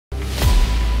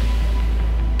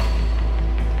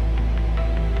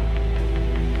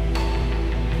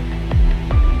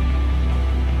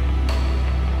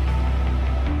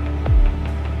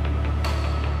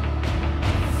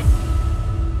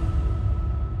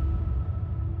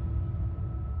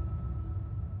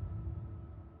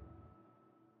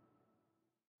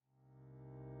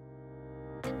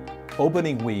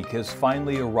Opening week has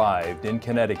finally arrived in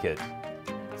Connecticut.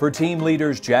 For team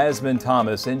leaders Jasmine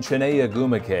Thomas and Chinea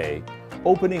Gumake,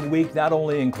 opening week not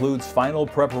only includes final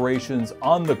preparations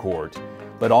on the court,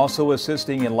 but also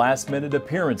assisting in last-minute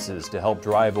appearances to help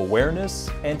drive awareness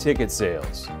and ticket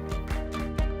sales.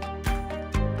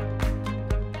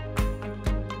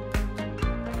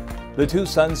 The two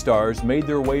Sun Stars made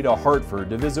their way to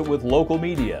Hartford to visit with local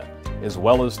media, as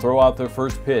well as throw out their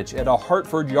first pitch at a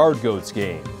Hartford Yard Goats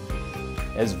game.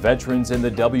 As veterans in the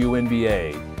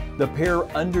WNBA, the pair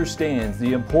understands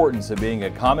the importance of being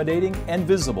accommodating and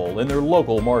visible in their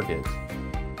local market.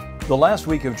 The last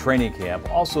week of training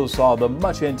camp also saw the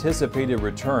much-anticipated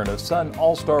return of Sun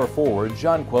All-Star forward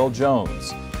Jonquel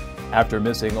Jones. After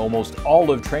missing almost all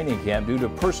of training camp due to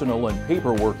personal and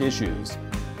paperwork issues.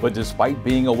 But despite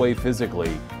being away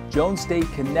physically, Jones stayed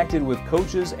connected with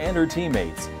coaches and her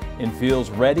teammates and feels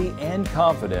ready and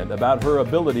confident about her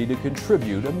ability to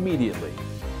contribute immediately.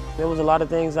 There was a lot of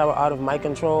things that were out of my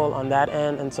control on that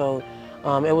end, and so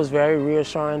it was very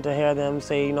reassuring to hear them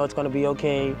say, you know, it's going to be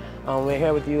okay. We're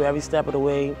here with you every step of the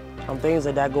way. Things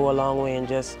like that go a long way in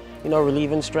just, you know,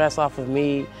 relieving stress off of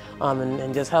me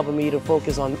and just helping me to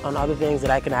focus on other things that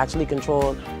I can actually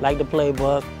control, like the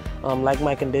playbook, like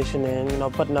my conditioning, you know,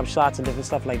 putting up shots and different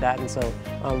stuff like that. And so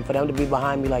for them to be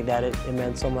behind me like that, it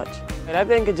meant so much. And I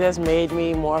think it just made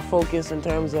me more focused in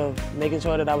terms of making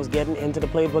sure that I was getting into the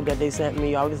playbook that they sent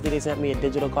me. Obviously, they sent me a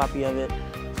digital copy of it.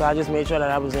 So I just made sure that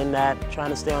I was in that, trying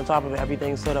to stay on top of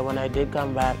everything so that when I did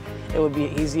come back, it would be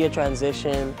an easier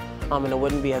transition and it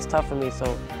wouldn't be as tough for me. So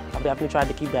I definitely tried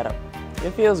to keep that up.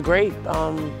 It feels great.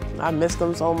 I missed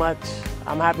them so much.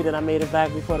 I'm happy that I made it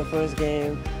back before the first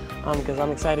game. Because I'm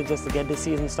excited just to get this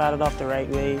season started off the right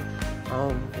way.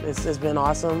 It's been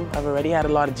awesome. I've already had a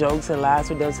lot of jokes and laughs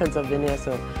with them since I've been here,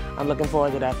 so I'm looking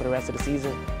forward to that for the rest of the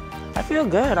season. I feel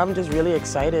good. I'm just really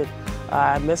excited.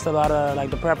 I missed a lot of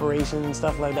like the preparation and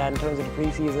stuff like that in terms of the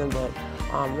preseason, but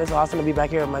it's awesome to be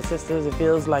back here with my sisters. It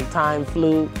feels like time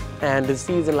flew, and the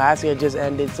season last year just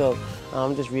ended, so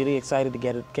I'm just really excited to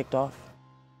get it kicked off.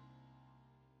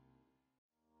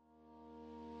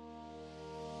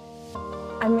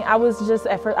 I mean, I was just,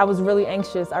 at first, I was really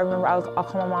anxious. I remember I'll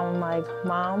call my mom and I'm like,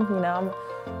 Mom, you know,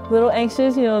 I'm a little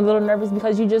anxious, you know, a little nervous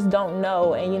because you just don't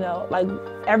know. And, you know, like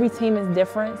every team is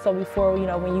different. So before, you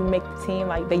know, when you make the team,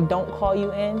 like they don't call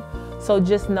you in. So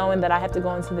just knowing that I have to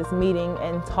go into this meeting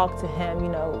and talk to him, you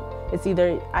know, it's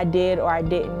either I did or I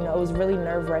didn't. You know, it was really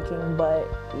nerve-wracking, but,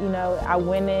 you know, I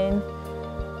went in.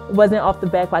 It wasn't off the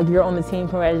back like you're on the team,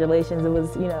 congratulations. It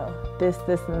was, you know, this,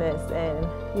 and this. And,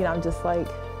 you know, I'm just like,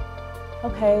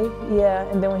 okay, yeah,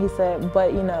 and then when he said,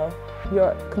 but you know,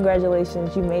 your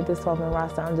congratulations, you made this 12-man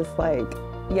roster, I'm just like,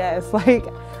 yes, like,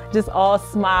 just all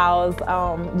smiles,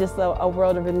 just a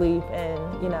world of relief,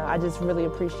 and you know, I just really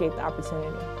appreciate the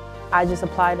opportunity. I just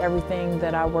applied everything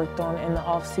that I worked on in the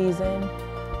off season,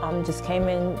 just came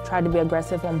in, tried to be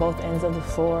aggressive on both ends of the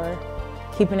floor,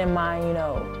 keeping in mind, you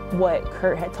know, what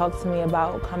Kurt had talked to me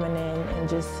about coming in, and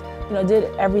just, you know, did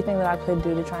everything that I could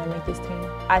do to try and make this team.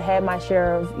 I had my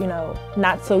share of, you know,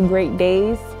 not so great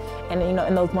days, and you know,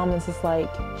 in those moments it's like,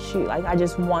 shoot, like I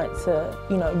just want to,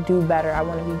 you know, do better. I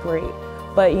want to be great.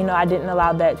 But you know, I didn't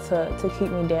allow that to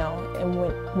keep me down. And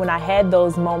when I had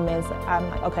those moments, I'm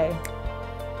like, okay,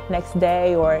 next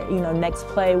day or you know, next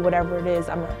play, whatever it is,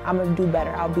 I'm gonna do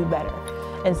better. I'll be better.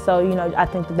 And so, you know, I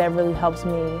think that really helps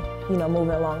me, you know,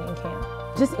 moving along in camp.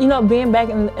 Just, you know, being back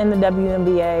in the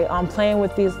WNBA, playing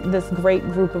with this great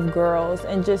group of girls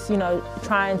and just, you know,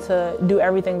 trying to do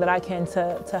everything that I can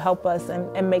to help us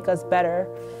and make us better.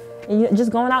 And, you know,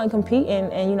 just going out and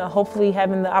competing and, you know, hopefully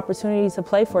having the opportunity to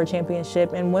play for a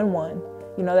championship and win one.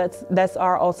 You know, that's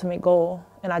our ultimate goal,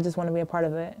 and I just want to be a part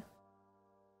of it.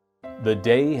 The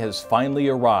day has finally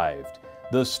arrived,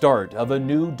 the start of a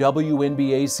new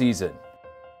WNBA season.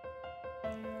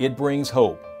 It brings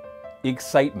hope,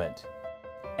 excitement,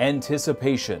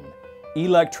 anticipation,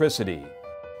 electricity,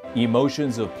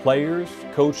 emotions of players,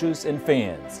 coaches, and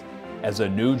fans as a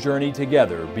new journey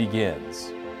together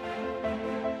begins.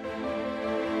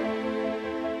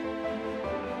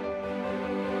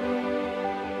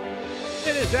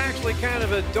 It is actually kind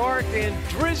of a dark and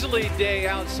drizzly day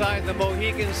outside the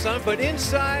Mohegan Sun, but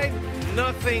inside,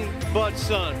 nothing but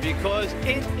sun, because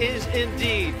it is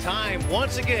indeed time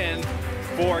once again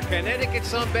for Connecticut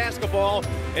Sun basketball.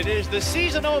 It is the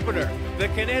season opener, the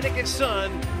Connecticut Sun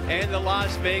and the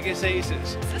Las Vegas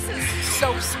Aces. This is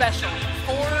so special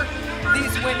for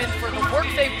these women, for the work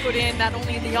they've put in, not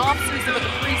only in the offseason, but the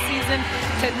preseason,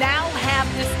 to now have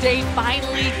this day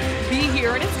finally be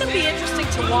here. And it's going to be interesting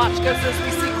to watch, because as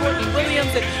we see Courtney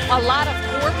Williams, and a lot of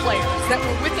core players that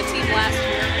were with the team last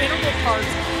year, integral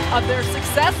parts of their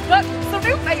success. But some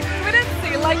new faces we didn't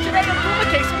see, like Janae and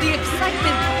Bumake. So the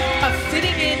excitement of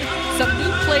fitting in some new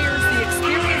players, the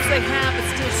experience they have, is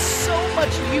still so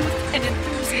much youth and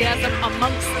enthusiasm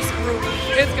amongst this group.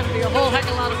 It's going to be a whole heck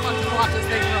of a lot of fun to watch as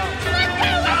they grow.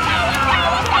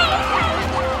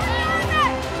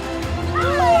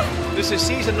 This is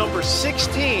season number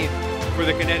 16 for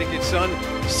the Connecticut Sun.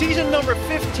 Season number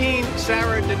 15,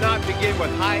 Sarah, did not begin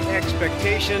with high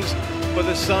expectations, but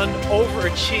the Sun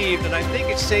overachieved, and I think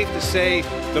it's safe to say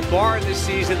the bar this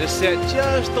season is set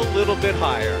just a little bit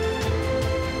higher.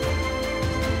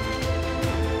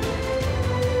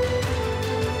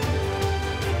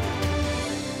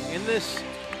 In this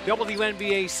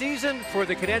WNBA season for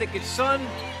the Connecticut Sun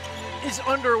is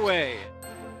underway.